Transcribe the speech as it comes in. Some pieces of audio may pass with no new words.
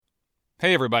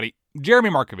Hey everybody,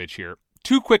 Jeremy Markovich here.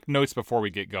 2 quick notes before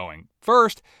we get going.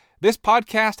 First, this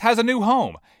podcast has a new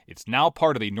home. It's now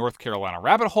part of the North Carolina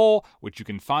Rabbit Hole, which you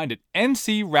can find at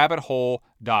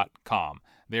ncrabbithole.com.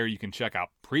 There you can check out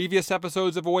previous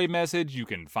episodes of Away Message. You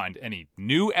can find any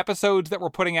new episodes that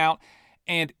we're putting out.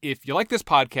 And if you like this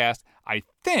podcast, I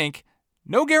think,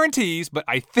 no guarantees, but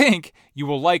I think you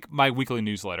will like my weekly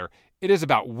newsletter. It is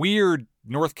about weird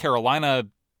North Carolina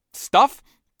stuff.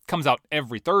 Comes out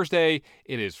every Thursday.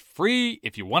 It is free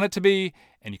if you want it to be,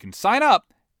 and you can sign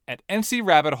up at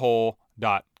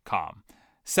ncrabbithole.com.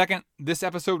 Second, this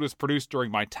episode was produced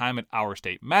during my time at Our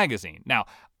State Magazine. Now,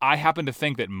 I happen to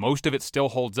think that most of it still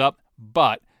holds up,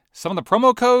 but some of the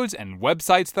promo codes and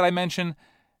websites that I mention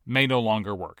may no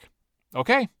longer work.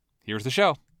 Okay, here's the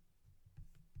show.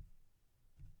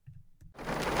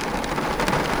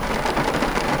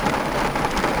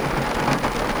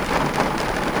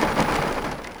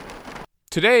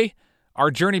 Today, our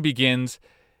journey begins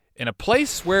in a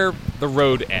place where the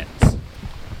road ends.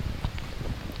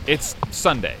 It's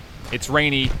Sunday. It's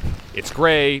rainy, it's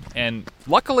gray, and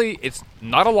luckily it's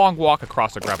not a long walk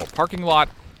across a gravel parking lot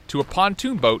to a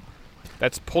pontoon boat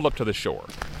that's pulled up to the shore.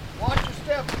 Watch your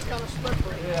step, it's kind of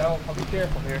slippery. Yeah, I'll be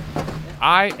careful here.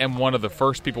 I am one of the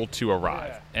first people to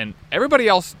arrive, and everybody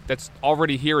else that's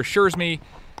already here assures me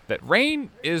that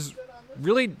rain is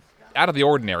really out of the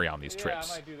ordinary on these trips.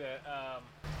 Yeah, I might do that.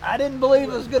 I didn't believe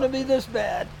it was going to be this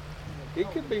bad. It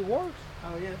could be worse.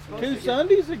 Oh, yeah, it's supposed 2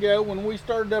 Sundays ago, when we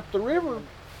started up the river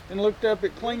and looked up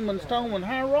at Clingman's Tome and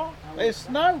High Rock, it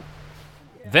snowed.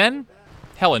 Then,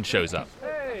 Helen shows up.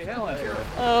 Hey, Helen.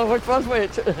 Oh, which one's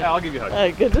which? Yeah, I'll give you a hug.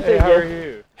 Hey, good to see How are you.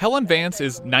 you? Helen Vance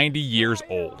is 90 years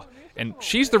old, and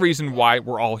she's the reason why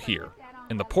we're all here,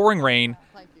 in the pouring rain,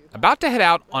 about to head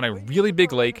out on a really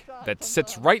big lake that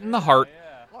sits right in the heart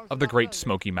of the Great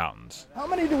Smoky Mountains. How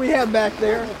many do we have back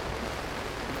there?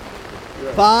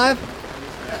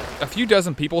 5? A few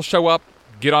dozen people show up,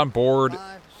 get on board,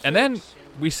 and then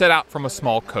we set out from a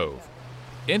small cove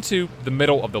into the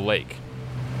middle of the lake.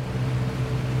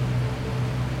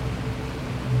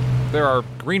 There are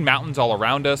green mountains all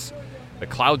around us, the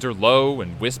clouds are low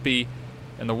and wispy,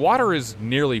 and the water is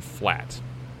nearly flat.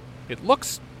 It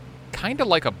looks kind of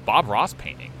like a Bob Ross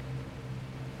painting.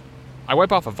 I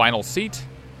wipe off a vinyl seat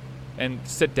and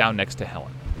sit down next to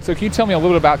Helen. So can you tell me a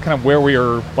little bit about kind of where we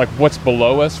are, like what's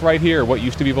below us right here, or what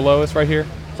used to be below us right here?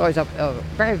 So it's a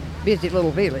very busy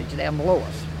little village down below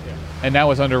us. And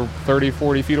now it's under 30,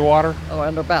 40 feet of water? Oh,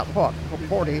 and about what,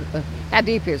 40? How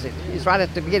deep is it? It's right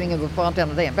at the beginning of the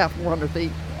Fontana Dam, about 400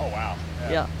 feet. Oh, wow.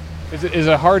 Yeah. Is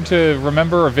it hard to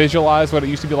remember or visualize what it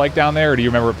used to be like down there, or do you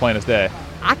remember it plain as day?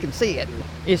 I can see it.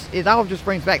 It all just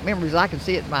brings back memories. I can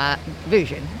see it in my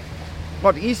vision,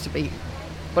 what it used to be.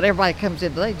 But everybody comes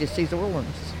in today just sees the ruins.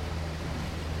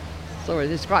 So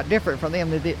it's quite different for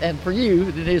them and for you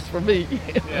than it is for me.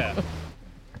 Yeah.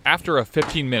 After a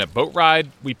 15-minute boat ride,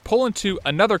 we pull into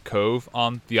another cove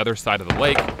on the other side of the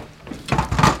lake.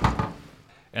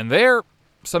 And there,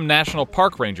 some National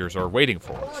Park rangers are waiting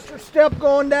for us. Watch your step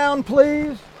going down,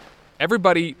 please.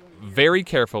 Everybody very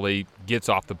carefully gets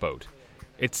off the boat.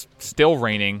 It's still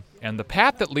raining, and the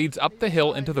path that leads up the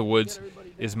hill into the woods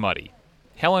is muddy.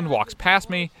 Helen walks past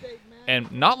me,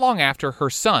 and not long after, her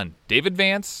son, David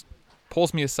Vance,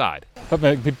 pulls me aside.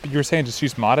 But you're saying just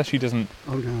she's modest? She doesn't...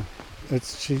 Oh, no.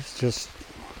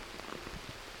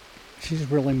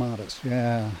 She's really modest.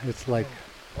 Yeah, it's like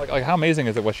how amazing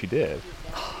is it what she did?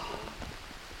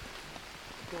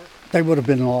 they would have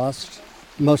been lost.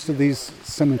 Most of these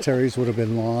cemeteries would have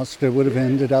been lost. It would have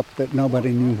ended up that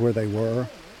nobody knew where they were.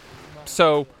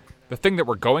 So, the thing that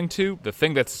we're going to, the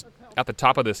thing that's at the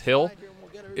top of this hill,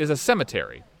 is a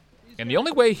cemetery. And the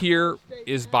only way here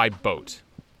is by boat.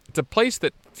 It's a place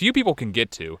that few people can get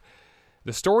to.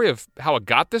 The story of how it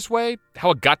got this way,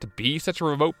 how it got to be such a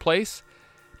remote place,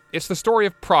 it's the story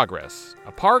of progress,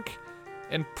 a park,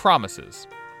 and promises,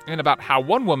 and about how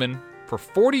one woman, for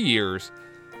 40 years,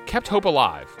 kept hope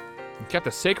alive and kept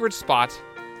a sacred spot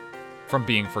from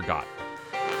being forgotten.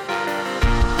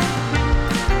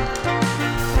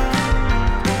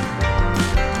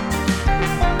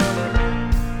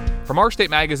 From Our State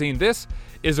Magazine, this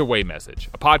is Away Message,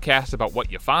 a podcast about what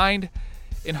you find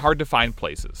in hard-to-find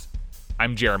places.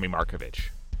 I'm Jeremy Markovich.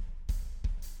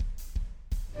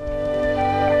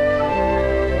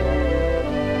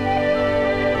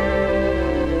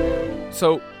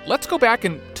 So let's go back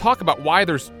and talk about why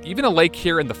there's even a lake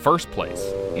here in the first place.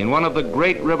 In one of the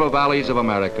great river valleys of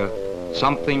America,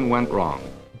 something went wrong.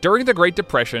 During the Great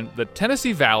Depression, the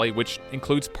Tennessee Valley, which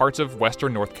includes parts of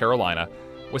western North Carolina,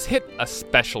 was hit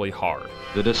especially hard.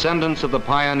 The descendants of the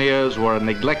pioneers were a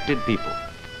neglected people.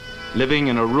 living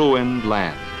in a ruined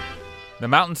land. The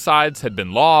mountainsides had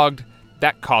been logged.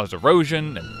 That caused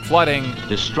erosion and flooding.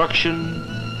 Destruction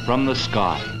from the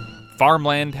sky.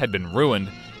 Farmland had been ruined,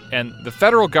 and the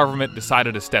federal government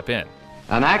decided to step in.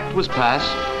 An act was passed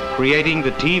creating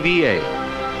the TVA,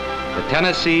 the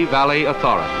Tennessee Valley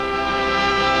Authority.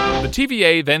 The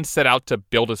TVA then set out to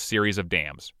build a series of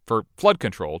dams for flood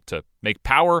control, to make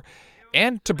power,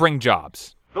 and to bring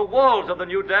jobs. The walls of the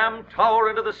new dam tower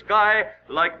into the sky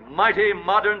like mighty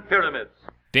modern pyramids.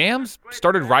 Dams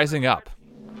started rising up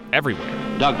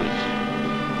everywhere. Douglas,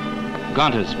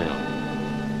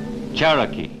 Guntersville,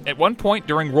 Cherokee. At one point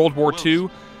during World War II,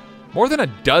 more than a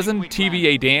dozen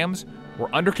TVA dams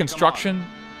were under construction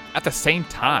at the same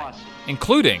time,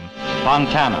 including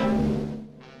Fontana.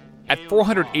 At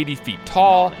 480 feet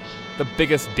tall, the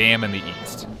biggest dam in the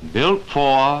East. Built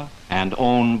for and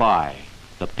owned by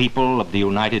the people of the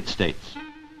United States.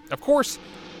 Of course,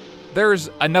 there's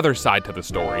another side to the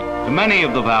story. To many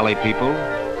of the Valley people,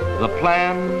 the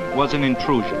plan was an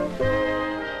intrusion.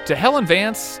 To Helen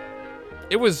Vance,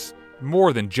 it was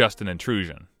more than just an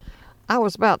intrusion. I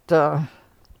was about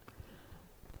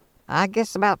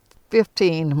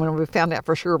 15 when we found out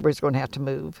for sure we was going to have to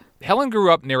move. Helen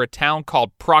grew up near a town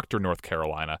called Proctor, North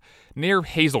Carolina, near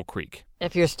Hazel Creek.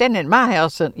 If you're standing at my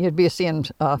house, you'd be seeing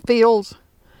fields,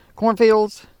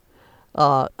 cornfields,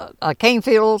 cane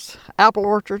fields, apple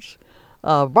orchards,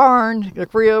 barn, a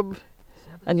crib,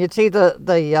 and you'd see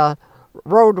the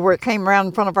road where it came around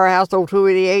in front of our house, old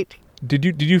 288.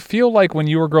 Did you feel like when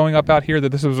you were growing up out here that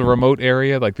this was a remote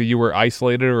area, like that you were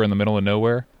isolated or in the middle of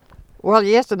nowhere? Well,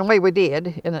 yes, in a way we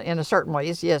did, in a certain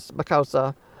ways, yes, because,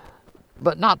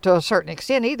 but not to a certain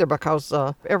extent either, because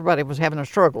everybody was having a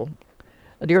struggle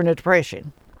during the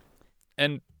Depression.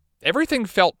 And everything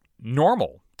felt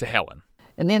normal to Helen.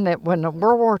 And then when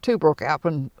World War II broke out,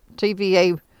 when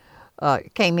TVA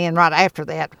came in right after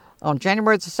that, on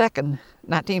January the 2nd,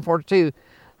 1942,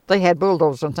 they had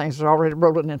bulldozers and things that were already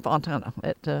rolling in Fontana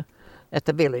at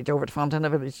the village, over at Fontana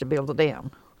Village, to build the dam.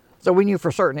 So we knew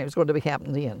for certain it was going to be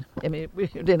happening then. I mean, we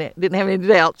didn't have any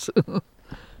doubts.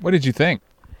 What did you think?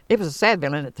 It was a sad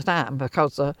feeling at the time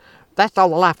because that's all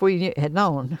the life we had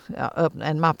known.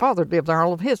 And my father lived there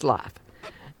all of his life.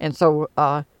 And so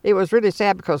it was really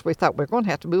sad because we thought we were going to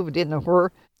have to move and didn't know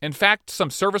where. In fact,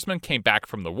 some servicemen came back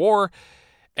from the war,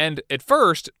 and at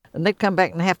first... And they'd come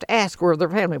back and have to ask where their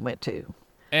family went to.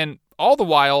 And all the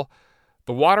while,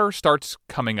 the water starts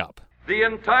coming up. The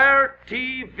entire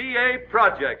TVA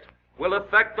project will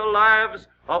affect the lives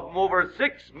of over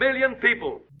 6 million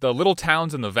people. The little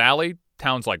towns in the valley,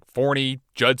 towns like Forney,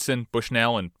 Judson,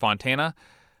 Bushnell, and Fontana,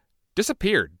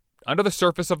 disappeared under the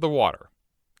surface of the water.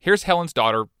 Here's Helen's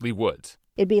daughter, Lee Woods.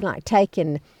 It'd be like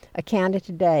taking a county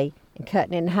today and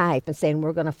cutting it in half and saying,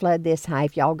 we're going to flood this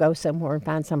half, y'all go somewhere and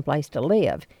find some place to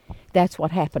live. That's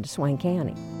what happened to Swain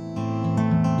County.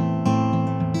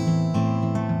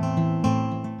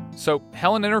 So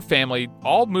Helen and her family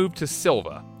all moved to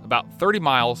Sylva, about 30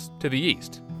 miles to the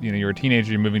east. You know, you're a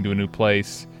teenager, you're moving to a new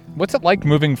place. What's it like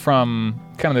moving from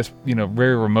kind of this,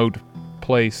 very remote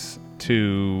place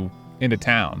into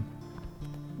town?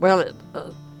 Well,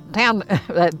 town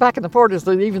back in the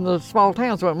 40s, even the small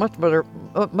towns were much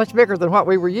bigger than what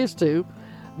we were used to.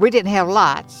 We didn't have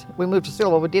lights. We moved to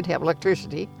Sylva, we did have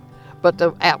electricity, but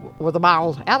with a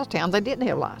mile out of town, they didn't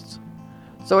have lights.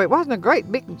 So it wasn't a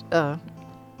great big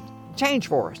change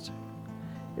for us.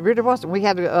 It really wasn't. We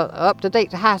had an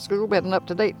up-to-date high school, we had an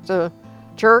up-to-date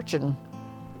church, and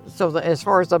so as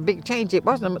far as a big change, it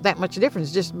wasn't that much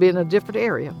difference, just being a different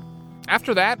area.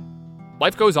 After that,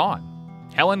 life goes on.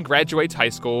 Helen graduates high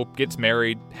school, gets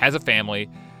married, has a family,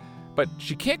 but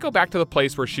she can't go back to the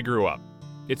place where she grew up.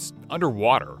 It's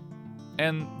underwater.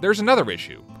 And there's another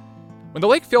issue. When the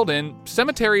lake filled in,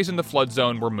 cemeteries in the flood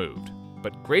zone were moved,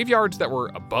 but graveyards that were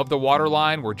above the water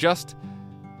line were just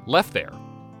left there.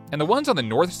 And the ones on the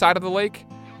north side of the lake,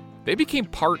 they became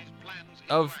part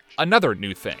of another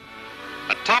new thing.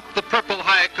 Atop the purple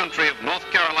high country of North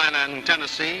Carolina and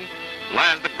Tennessee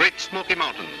lies the Great Smoky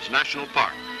Mountains National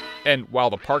Park. And while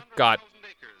the park got,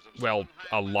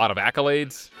 a lot of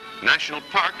accolades, national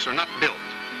parks are not built.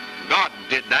 God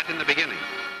did that in the beginning.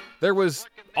 There was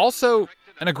also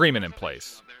an agreement in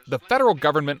place. The federal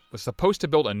government was supposed to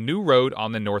build a new road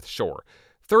on the North Shore,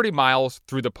 30 miles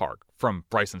through the park, from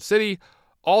Bryson City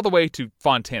all the way to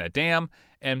Fontana Dam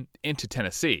and into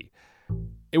Tennessee.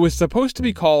 It was supposed to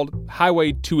be called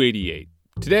Highway 288.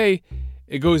 Today,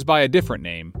 it goes by a different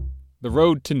name, the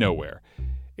Road to Nowhere.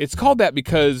 It's called that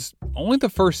because only the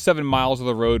first 7 miles of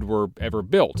the road were ever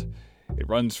built. It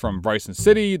runs from Bryson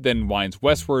City, then winds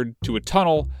westward to a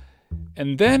tunnel,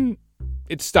 and then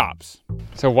it stops.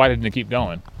 So why didn't it keep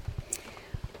going?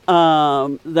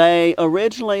 They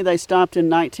stopped in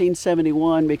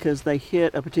 1971 because they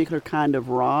hit a particular kind of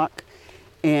rock,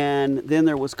 and then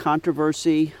there was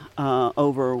controversy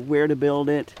over where to build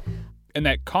it. And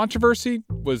that controversy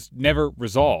was never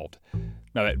resolved.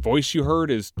 Now, that voice you heard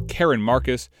is Karen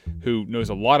Marcus, who knows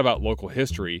a lot about local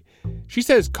history. She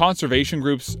says conservation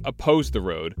groups opposed the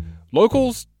road.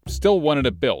 Locals still wanted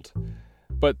it built,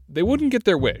 but they wouldn't get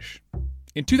their wish.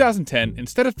 In 2010,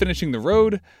 instead of finishing the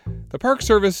road, the Park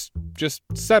Service just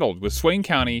settled with Swain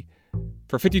County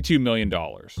for $52 million.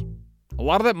 A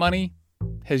lot of that money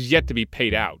has yet to be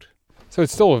paid out. So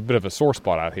it's still a bit of a sore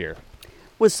spot out here.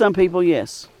 With some people,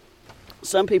 yes.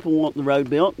 Some people want the road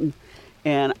built,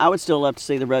 and I would still love to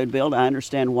see the road built. I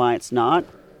understand why it's not.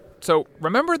 So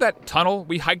remember that tunnel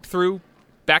we hiked through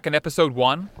back in episode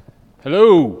 1?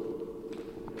 Hello.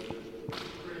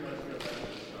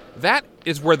 That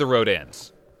is where the road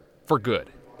ends, for good.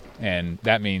 And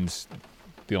that means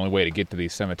the only way to get to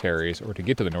these cemeteries or to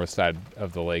get to the north side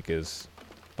of the lake is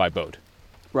by boat.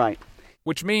 Right.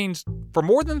 Which means for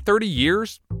more than 30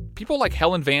 years, people like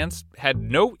Helen Vance had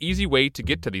no easy way to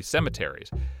get to these cemeteries,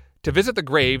 to visit the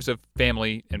graves of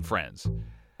family and friends.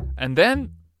 And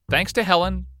then, thanks to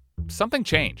Helen, something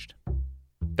changed.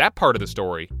 That part of the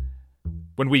story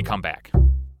when we come back.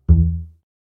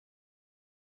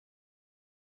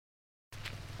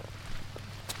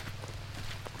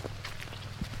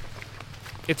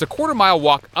 It's a quarter-mile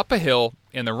walk up a hill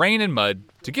in the rain and mud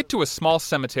to get to a small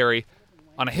cemetery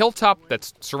on a hilltop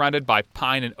that's surrounded by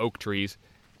pine and oak trees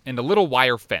and a little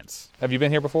wire fence. Have you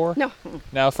been here before? No.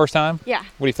 No, first time? Yeah.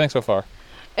 What do you think so far?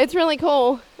 It's really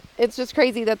cool. It's just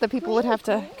crazy that the people would have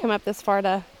to come up this far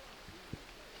to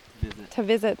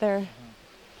visit their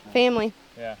family.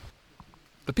 Yeah.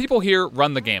 The people here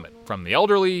run the gamut, from the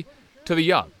elderly to the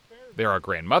young. There are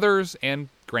grandmothers and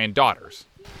granddaughters.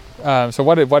 So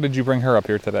why did you bring her up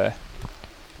here today?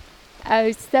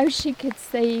 Oh, so she could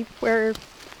see where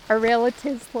our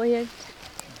relatives lived.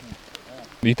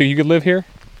 Do you think you could live here?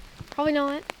 Probably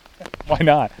not. Why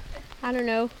not? I don't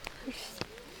know. I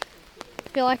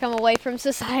feel like I'm away from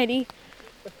society.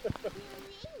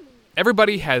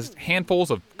 Everybody has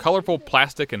handfuls of colorful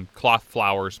plastic and cloth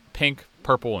flowers, pink,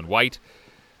 purple, and white.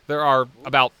 There are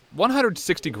about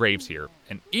 160 graves here,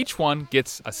 and each one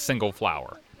gets a single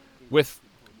flower, with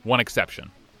one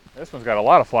exception. This one's got a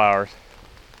lot of flowers.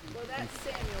 Well, that's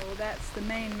Samuel. That's the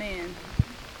main man.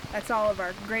 That's all of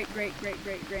our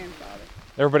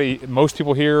great-great-great-great-grandfather. Most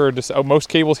people here are most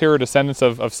Cables here are descendants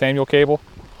of Samuel Cable.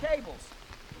 Cables.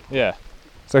 Yeah,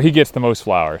 so he gets the most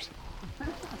flowers.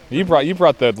 You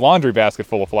brought the laundry basket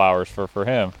full of flowers for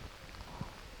him.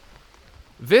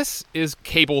 This is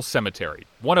Cable Cemetery,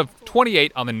 one of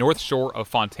 28 on the north shore of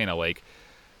Fontana Lake,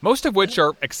 most of which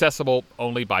are accessible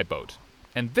only by boat.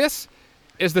 And this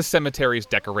is the cemetery's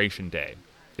decoration day.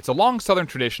 It's a long Southern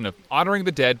tradition of honoring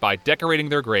the dead by decorating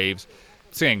their graves,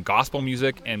 singing gospel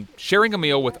music, and sharing a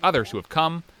meal with others who have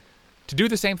come to do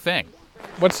the same thing.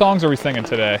 What songs are we singing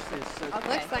today?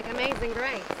 Looks like Amazing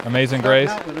Grace. Amazing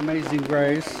Grace? With Amazing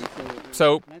Grace.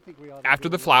 So, after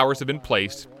the flowers have been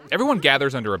placed, everyone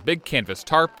gathers under a big canvas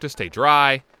tarp to stay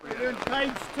dry. We're doing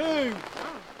page 2.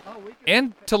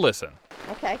 And to listen.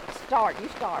 Okay, start. You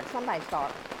start. Somebody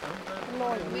start.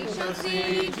 Lord, we shall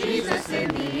see Jesus in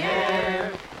the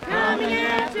air, coming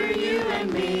after you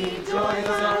and me, joys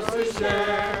ours to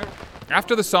share.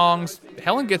 After the songs,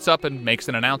 Helen gets up and makes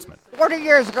an announcement. 40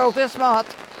 years ago this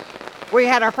month, we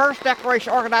had our first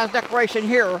organized decoration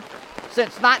here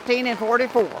since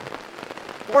 1944.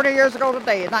 40 years ago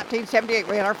today, in 1978,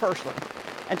 we had our first one.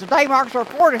 And today marks our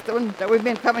 40th one that we've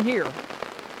been coming here.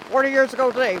 40 years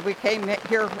ago today, we came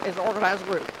here as an organized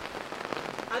group.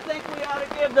 I think we ought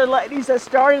to give the ladies that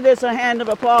started this a hand of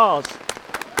applause.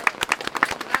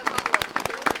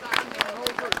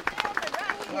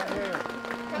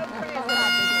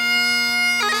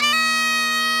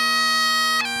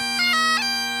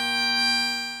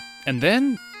 And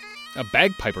then a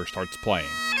bagpiper starts playing.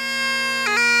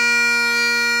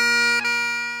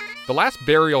 The last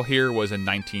burial here was in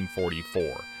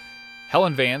 1944.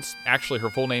 Helen Vance, actually her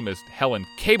full name is Helen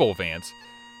Cable Vance,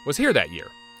 was here that year.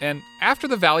 And after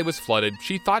the valley was flooded,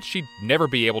 she thought she'd never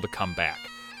be able to come back.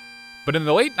 But in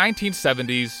the late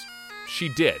 1970s, she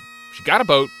did. She got a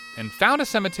boat and found a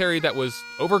cemetery that was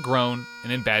overgrown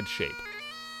and in bad shape.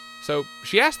 So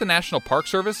she asked the National Park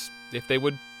Service if they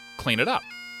would clean it up.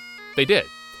 They did.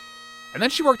 And then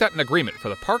she worked out an agreement for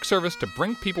the Park Service to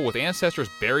bring people with ancestors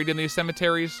buried in these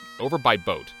cemeteries over by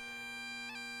boat.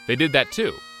 They did that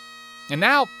too. And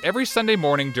now, every Sunday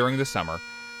morning during the summer,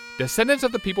 descendants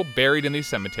of the people buried in these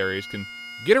cemeteries can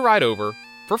get a ride over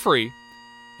for free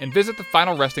and visit the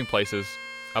final resting places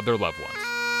of their loved ones.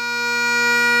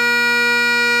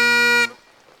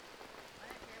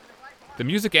 The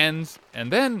music ends,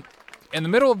 and then, in the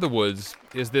middle of the woods,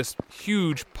 is this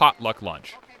huge potluck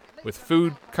lunch with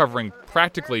food covering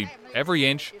practically every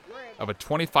inch of a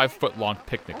 25-foot-long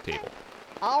picnic table.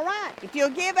 All right, if you'll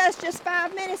give us just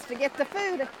 5 minutes to get the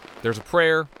food. There's a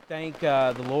prayer. Thank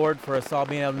the Lord for us all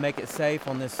being able to make it safe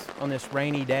on this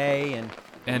rainy day.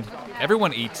 And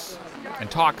everyone eats and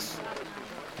talks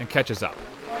and catches up.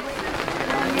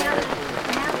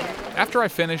 After I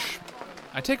finish,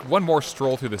 I take one more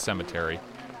stroll through the cemetery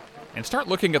and start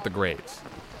looking at the graves.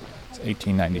 It's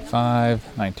 1895,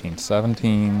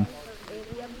 1917,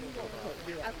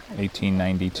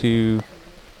 1892.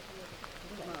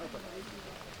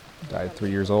 Died 3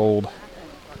 years old.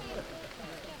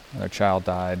 Another child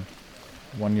died,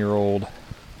 1 year old.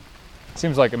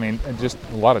 Seems like, just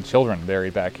a lot of children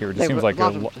buried back here. It just seems like a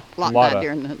lot died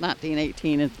during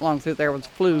 1918, as long as there was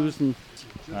flus and.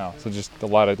 Wow, so just a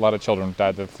lot of children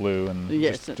died of the flu, and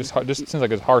yes, just seems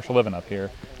like it's harsh living up here.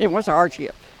 It was a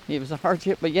hardship. It was a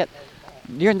hardship, but yet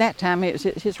during that time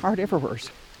it's hard everywhere.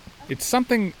 It's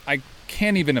something I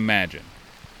can't even imagine.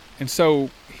 And so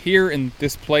here in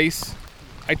this place,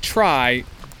 I try,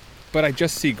 but I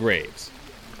just see graves.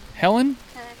 Helen,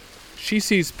 she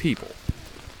sees people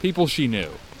she knew.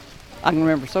 I can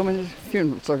remember so many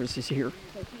funeral services here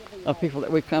of people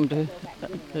that we've come to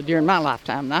during my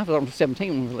lifetime. And I was only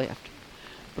 17 when we left,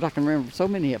 but I can remember so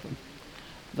many of them.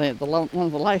 One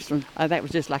of the last ones, that was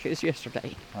just like it was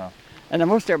yesterday. Wow. And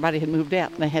most everybody had moved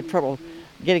out, and they had trouble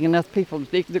getting enough people to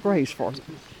dig the graves for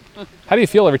them. How do you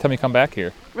feel every time you come back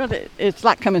here? Well, it's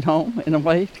like coming home in a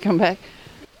way to come back.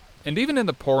 And even in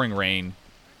the pouring rain,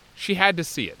 she had to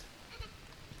see it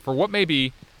for what may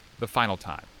be the final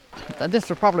time. This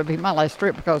will probably be my last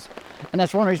trip and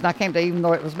that's one reason I came to, even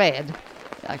though it was bad,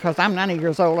 because I'm 90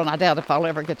 years old and I doubt if I'll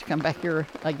ever get to come back here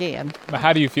again. But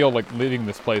how do you feel like leaving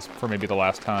this place for maybe the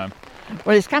last time?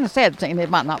 Well, it's kind of sad saying it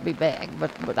might not be back,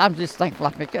 but I'm just thankful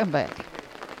I could come back.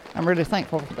 I'm really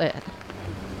thankful for that.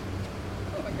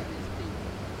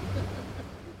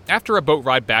 After a boat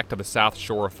ride back to the south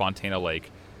shore of Fontana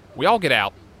Lake, we all get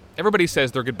out, everybody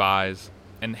says their goodbyes,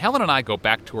 and Helen and I go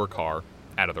back to her car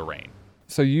out of the rain.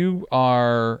 So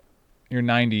you're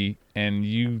 90, and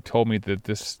you told me that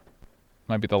this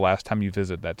might be the last time you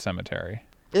visit that cemetery.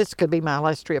 This could be my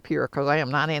last trip here because I am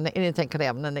 90, and anything could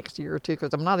happen the next year or two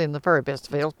because I'm not in the very best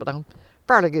of health, but I'm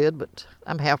fairly good, but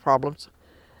I have problems.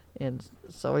 And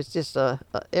so it's just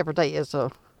every day is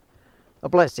a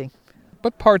blessing.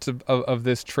 What parts of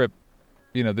this trip,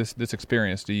 this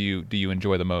experience do you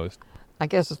enjoy the most? I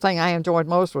guess the thing I enjoyed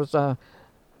most was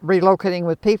relocating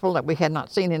with people that we had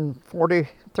not seen in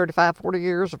 35, 40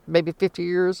 years, maybe 50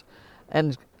 years,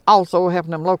 and also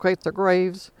helping them locate their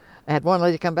graves. I had one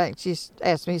lady come back, she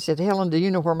asked me, she said, Helen, do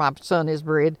you know where my son is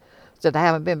buried? I said, I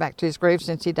haven't been back to his grave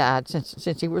since he died,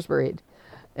 since he was buried.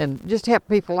 And just help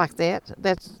people like that,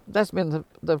 that's been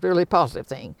the really positive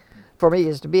thing for me,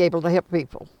 is to be able to help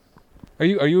people. Are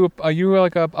you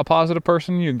like a positive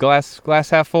person? You glass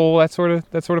half full, that sort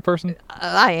of person?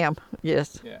 I am,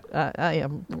 yes. Yeah. I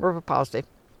am more of a positive.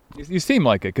 You seem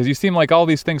like it, because you seem like all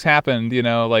these things happened.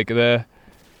 Like the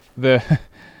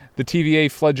TVA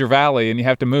floods your valley and you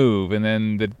have to move, and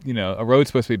then a road's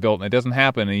supposed to be built and it doesn't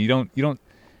happen, and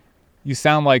you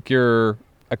sound like you're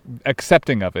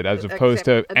accepting of it as opposed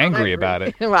to angry about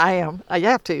it. Well, I am. I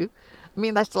have to.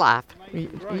 That's life.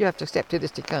 You have to accept it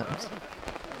as it comes.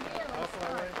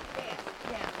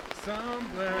 Some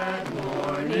glad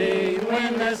morning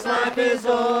when this life is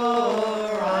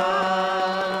o'er,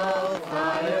 I'll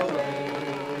fly away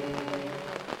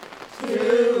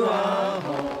to a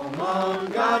home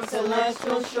on God's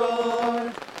celestial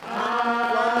shore.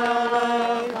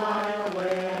 I'll fly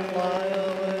away, fly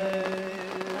away.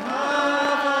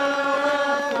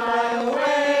 I'll fly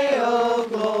away, oh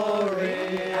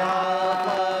glory. I'll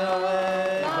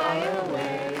fly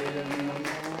away.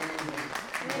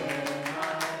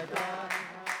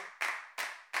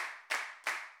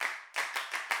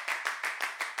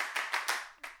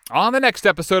 On the next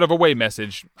episode of Away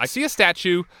Message, I see a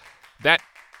statue that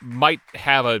might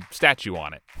have a statue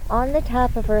on it. On the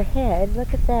top of her head,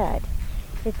 look at that.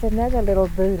 It's another little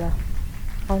Buddha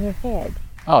on her head.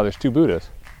 Oh, there's two Buddhas.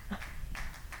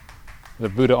 The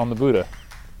Buddha on the Buddha.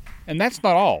 And that's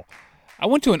not all. I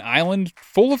went to an island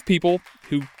full of people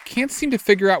who can't seem to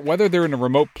figure out whether they're in a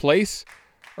remote place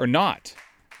or not.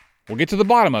 We'll get to the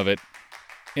bottom of it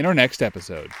in our next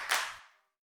episode.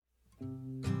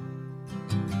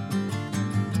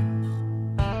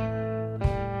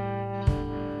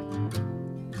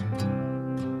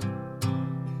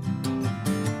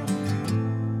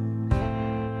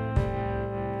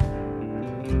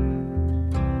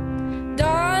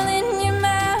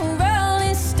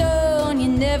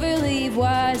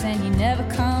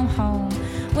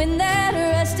 When that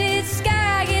rusted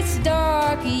sky gets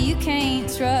dark, you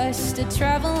can't trust a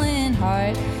traveling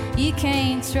heart. You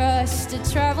can't trust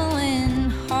a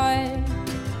traveling heart.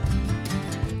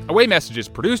 Away Message is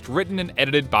produced, written, and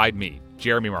edited by me,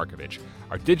 Jeremy Markovich.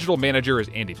 Our digital manager is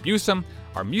Andy Busum,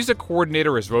 our music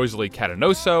coordinator is Rosalie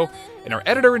Catanoso, and our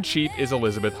editor-in-chief is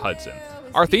Elizabeth Hudson.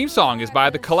 Our theme song is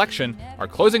by The Collection. Our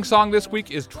closing song this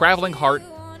week is Traveling Heart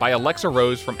by Alexa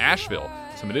Rose from Asheville.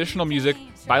 Some additional music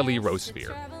by Lee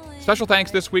Rosesphere. Special thanks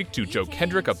this week to Joe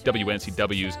Kendrick of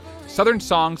WNCW's Southern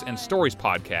Songs and Stories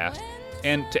podcast,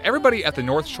 and to everybody at the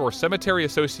North Shore Cemetery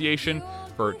Association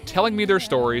for telling me their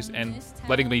stories and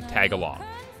letting me tag along.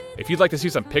 If you'd like to see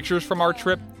some pictures from our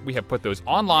trip, we have put those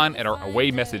online at our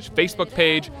Away Message Facebook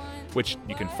page, which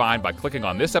you can find by clicking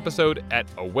on this episode at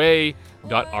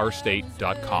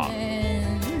away.ourstate.com.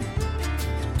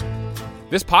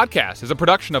 This podcast is a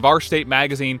production of Our State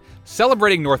Magazine,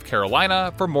 celebrating North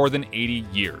Carolina for more than 80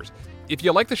 years. If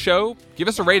you like the show, give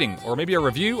us a rating or maybe a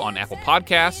review on Apple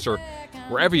Podcasts or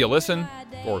wherever you listen,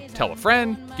 or tell a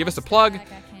friend, give us a plug.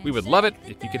 We would love it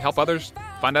if you could help others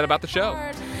find out about the show.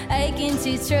 Aching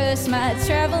to trust my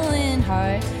traveling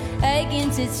heart.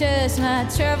 Aching to trust my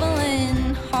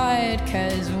traveling heart.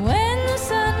 'Cause when the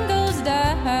sun goes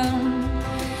down,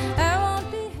 I won't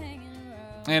be hanging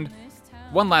around. And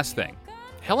one last thing.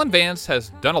 Helen Vance has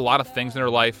done a lot of things in her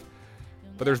life,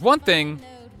 but there's one thing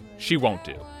she won't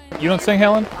do. You don't sing,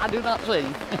 Helen? I do not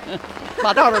sing.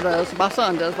 My daughter does, my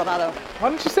son does, but I don't. Why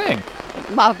don't you sing?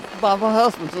 My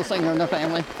husband's a singer in the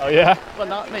family. Oh, yeah? But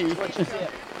not me.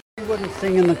 We wouldn't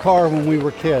sing in the car when we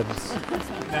were kids.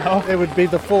 No? It would be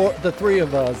the three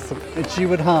of us, and she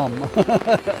would hum.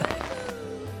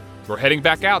 We're heading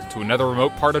back out to another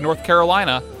remote part of North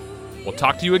Carolina. We'll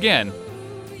talk to you again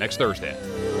next Thursday.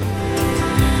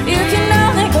 You can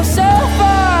only go so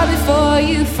far before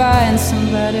you find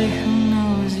somebody